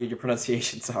know how good your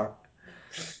pronunciations are.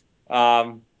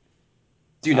 Um,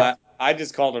 Do you know? I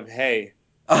just called him Hey.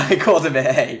 I called him a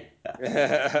hey.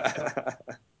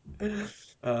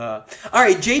 All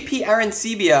right, JP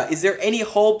Arancibia, is there any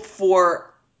hope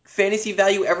for fantasy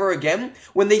value ever again?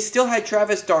 When they still had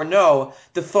Travis d'Arnaud,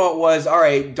 the thought was, all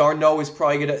right, d'Arnaud is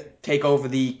probably going to take over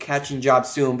the catching job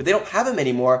soon, but they don't have him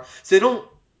anymore, so they don't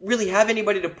really have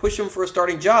anybody to push him for a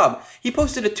starting job. He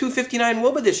posted a 259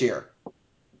 WOBA this year.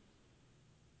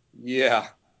 Yeah.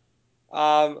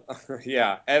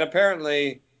 Yeah. And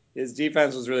apparently his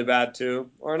defense was really bad too,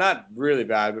 or not really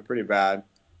bad, but pretty bad.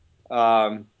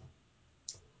 Um,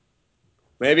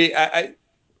 maybe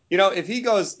if he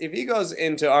goes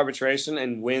into arbitration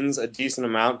and wins a decent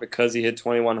amount because he hit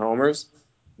 21 homers,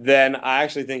 then I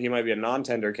actually think he might be a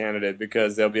non-tender candidate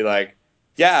because they'll be like,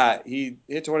 yeah, he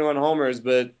hit 21 homers,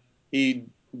 but he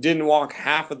didn't walk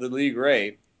half of the league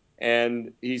rate,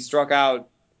 and he struck out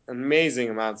amazing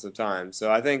amounts of time. So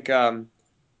I think I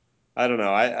don't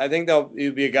know. I think he'll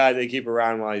be a guy they keep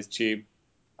around while he's cheap.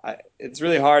 It's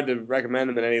really hard to recommend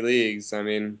him in any leagues. I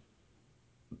mean,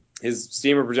 his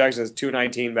Steamer projection is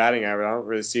 219 batting average. I don't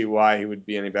really see why he would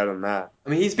be any better than that. I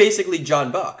mean, he's basically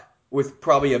John Buck with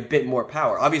probably a bit more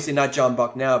power. Obviously, not John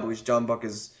Buck now because John Buck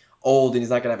is old and he's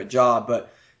not going to have a job,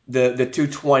 but the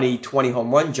 20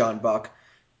 home run John Buck.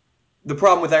 The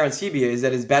problem with Arancibia is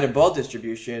that his batted ball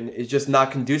distribution is just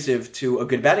not conducive to a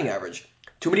good batting average.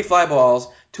 Too many fly balls,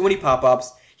 too many pop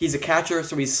ups. He's a catcher,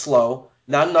 so he's slow.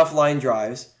 Not enough line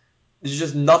drives. There's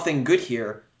just nothing good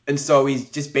here, and so he's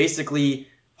just basically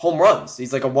home runs.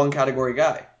 He's like a one category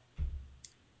guy.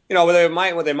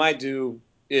 What they might do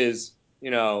is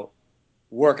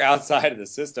work outside of the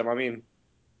system. I mean,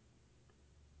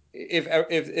 if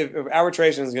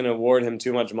arbitration is going to award him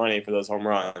too much money for those home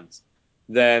runs,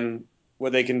 then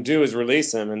what they can do is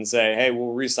release him and say, hey,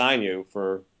 we'll re-sign you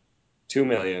for $2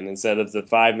 million instead of the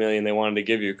 $5 million they wanted to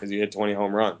give you because you hit 20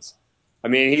 home runs. I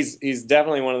mean, he's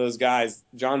definitely one of those guys.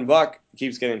 John Buck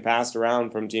keeps getting passed around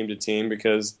from team to team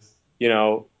because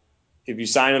if you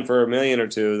sign him for $1 million or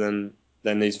 $2 million,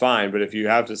 then he's fine. But if you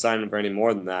have to sign him for any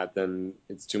more than that, then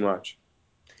it's too much.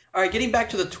 All right, getting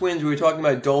back to the Twins, we were talking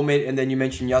about Domit, and then you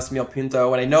mentioned Yasmiel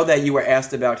Pinto, and I know that you were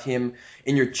asked about him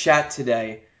in your chat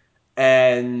today,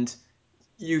 and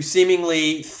you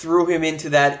seemingly threw him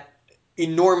into that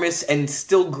enormous and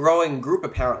still growing group,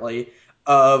 apparently,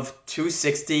 of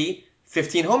 260,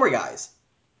 15 homer guys.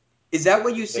 Is that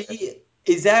what you see?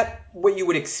 Is that what you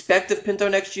would expect of Pinto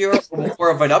next year, or more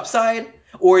of an upside?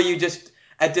 Or are you just,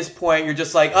 at this point, you're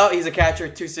just like, oh, he's a catcher,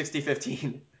 260,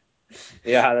 15?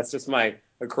 Yeah, that's just my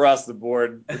across the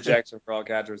board projection for all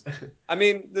catchers. I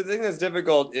mean, the thing that's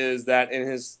difficult is that in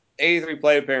his 83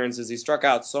 plate appearances, he struck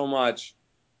out so much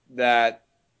that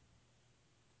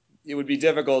it would be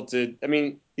difficult to. I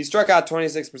mean, he struck out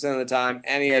 26% of the time,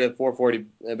 and he had a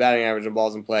 440 batting average in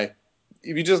balls in play.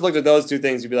 If you just looked at those two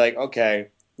things, you'd be like, okay,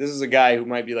 this is a guy who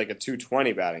might be like a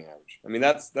 220 batting average. I mean,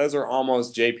 those are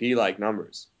almost JP like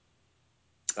numbers.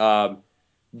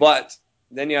 But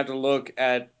then you have to look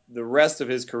at the rest of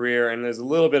his career, and there's a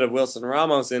little bit of Wilson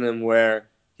Ramos in him where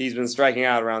he's been striking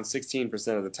out around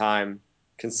 16% of the time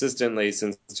consistently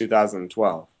since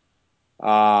 2012.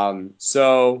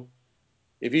 So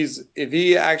if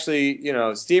he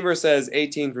actually, Steamer says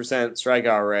 18%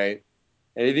 strikeout rate,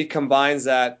 and if he combines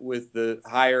that with the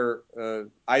higher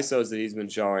ISOs that he's been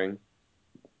showing,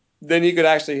 then he could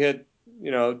actually hit,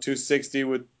 260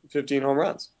 with 15 home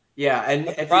runs. Yeah, and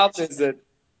the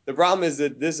problem is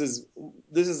that this is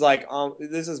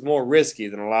more risky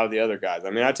than a lot of the other guys. I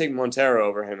mean, I take Montero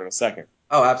over him in a second.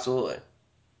 Oh, absolutely.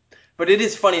 But it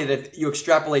is funny that if you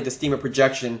extrapolate the Steamer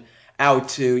projection out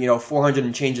to 400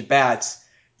 and change at bats,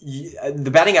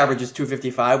 the batting average is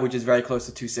 255, which is very close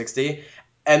to 260,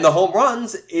 and the home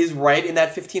runs is right in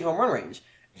that 15 home run range.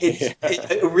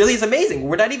 It really is amazing.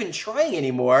 We're not even trying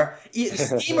anymore.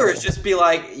 Steamer is just be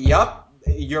like, yup,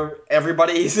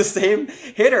 everybody is the same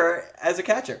hitter as a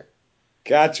catcher.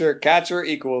 Catcher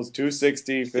equals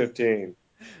 260, 15.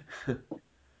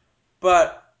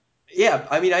 But yeah,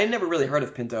 I mean, I never really heard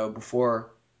of Pinto before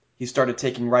he started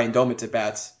taking Ryan Domit at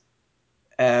bats.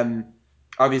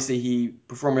 Obviously, he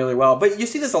performed really well. But you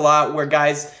see this a lot where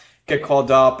guys get called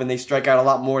up and they strike out a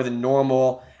lot more than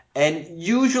normal. And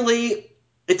usually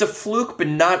it's a fluke, but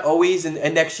not always.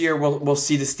 And next year we'll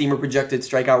see the Steamer projected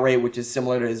strikeout rate, which is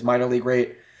similar to his minor league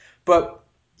rate. But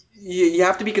you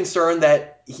have to be concerned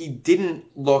that he didn't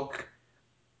look,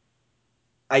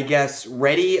 I guess,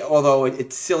 ready, although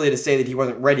it's silly to say that he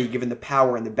wasn't ready given the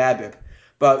power and the BABIP.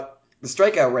 But the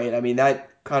strikeout rate, I mean,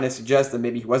 that kind of suggests that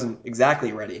maybe he wasn't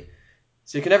exactly ready.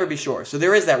 So you can never be sure. So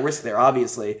there is that risk there,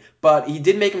 obviously. But he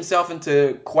did make himself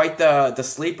into quite the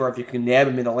sleeper if you can nab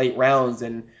him in the late rounds,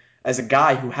 and as a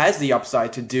guy who has the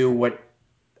upside to do what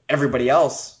everybody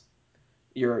else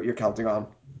you're counting on.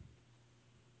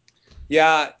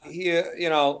 Yeah,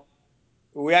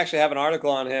 we actually have an article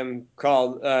on him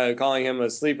called calling him a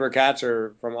sleeper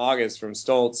catcher from August from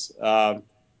Stoltz,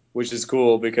 which is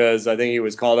cool because I think he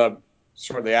was called up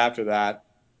shortly after that.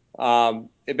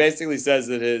 It basically says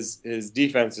that his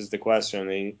defense is the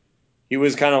question. He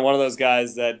was kind of one of those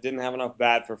guys that didn't have enough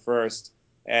bat for first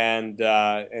and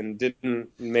didn't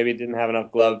have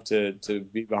enough glove to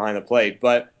be behind the plate.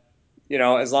 But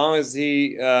as long as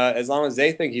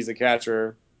they think he's a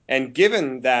catcher, and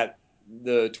given that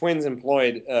the Twins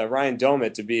employed Ryan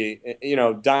Domit to be,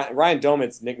 Ryan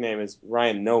Domit's nickname is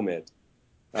Ryan Nomit.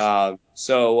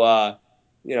 So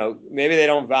maybe they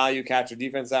don't value catcher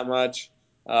defense that much.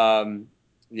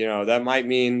 That might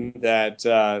mean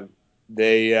that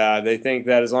they think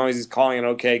that as long as he's calling an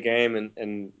okay game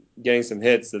and getting some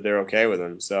hits, that they're okay with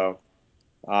him. So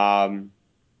I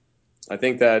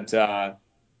think that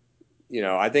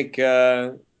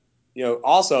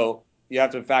also you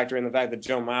have to factor in the fact that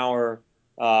Joe Mauer,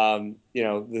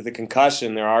 the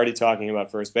concussion, they're already talking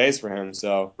about first base for him.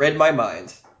 So read my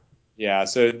mind. Yeah,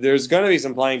 so there's going to be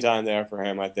some playing time there for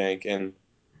him, I think. And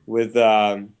with,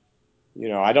 I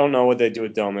don't know what they do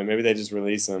with Doman. Maybe they just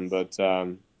release him, but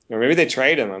or maybe they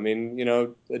trade him. I mean,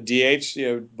 a DH,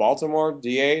 Baltimore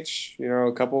DH,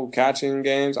 a couple catching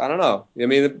games. I don't know. I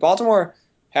mean, Baltimore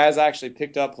has actually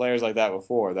picked up players like that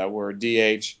before that were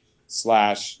DH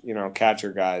 /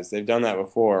 catcher guys. They've done that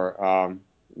before.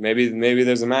 Maybe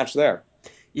there's a match there.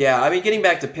 Yeah, I mean, getting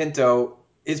back to Pinto,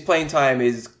 his playing time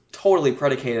is totally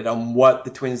predicated on what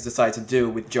the Twins decide to do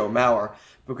with Joe Mauer,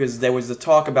 because there was the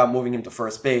talk about moving him to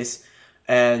first base,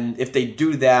 and if they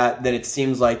do that, then it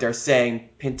seems like they're saying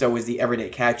Pinto is the everyday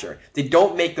catcher. If they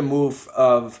don't make the move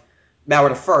of Mauer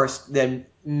to first, then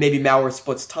maybe Mauer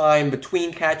splits time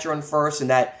between catcher and first, and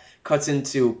that cuts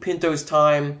into Pinto's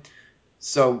time.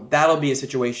 So that'll be a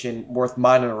situation worth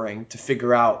monitoring to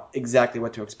figure out exactly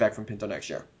what to expect from Pinto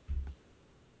next year.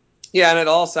 Yeah, and it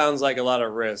all sounds like a lot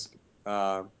of risk.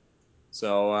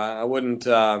 So I wouldn't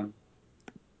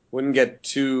get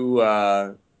too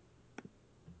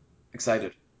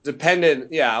Excited.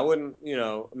 dependent. Yeah, I wouldn't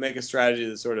make a strategy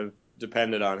that's sort of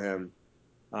dependent on him.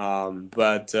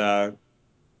 But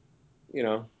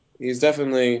he's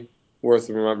definitely worth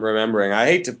remembering. I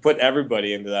hate to put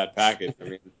everybody into that package. I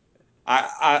mean,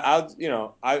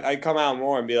 I come out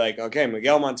more and be like, okay,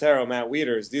 Miguel Montero, Matt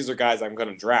Wieters, these are guys I'm going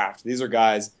to draft. These are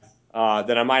guys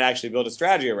that I might actually build a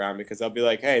strategy around because I'll be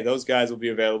like, hey, those guys will be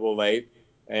available late,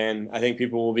 and I think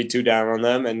people will be too down on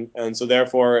them, and so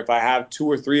therefore, if I have 2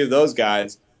 or 3 of those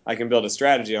guys, I can build a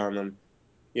strategy on them.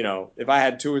 If I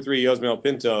had 2 or 3 Yosmiel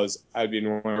Pintos, I'd be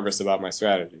nervous about my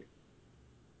strategy.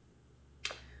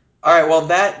 All right, well,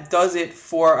 that does it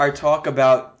for our talk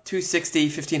about 260,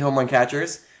 15 home run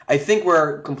catchers. I think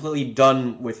we're completely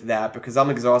done with that because I'm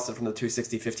exhausted from the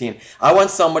 260, 15. I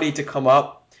want somebody to come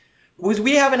up because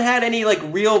we haven't had any like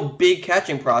real big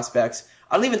catching prospects.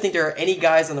 I don't even think there are any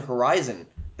guys on the horizon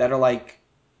that are like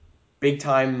big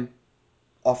time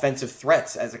offensive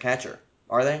threats as a catcher.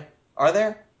 Are they? Are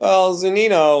there? Well,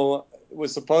 Zunino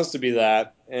was supposed to be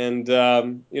that, and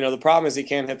the problem is he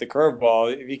can't hit the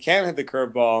curveball. If he can't hit the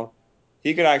curveball,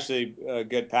 he could actually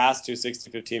get past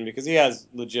 260-15 because he has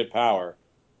legit power.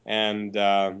 And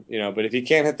but if he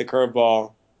can't hit the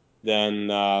curveball, then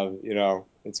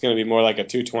it's going to be more like a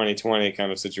 220-20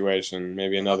 kind of situation.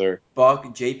 Maybe another Buck,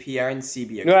 JPR, and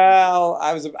CB. Well,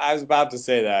 I was about to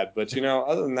say that, but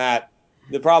other than that,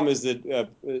 the problem is that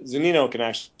Zunino can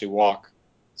actually walk,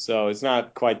 so it's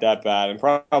not quite that bad, and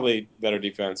probably better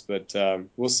defense. But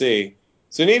we'll see.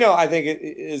 Zunino, I think,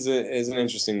 is an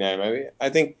interesting name. I mean, I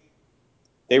think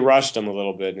they rushed him a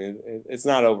little bit, and it's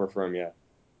not over for him yet.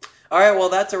 All right, well,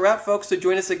 that's a wrap, folks. So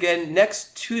join us again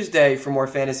next Tuesday for more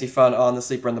fantasy fun on the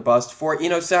Sleeper and the Bust. For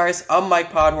Eno Saris, I'm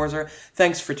Mike Podhorzer.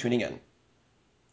 Thanks for tuning in.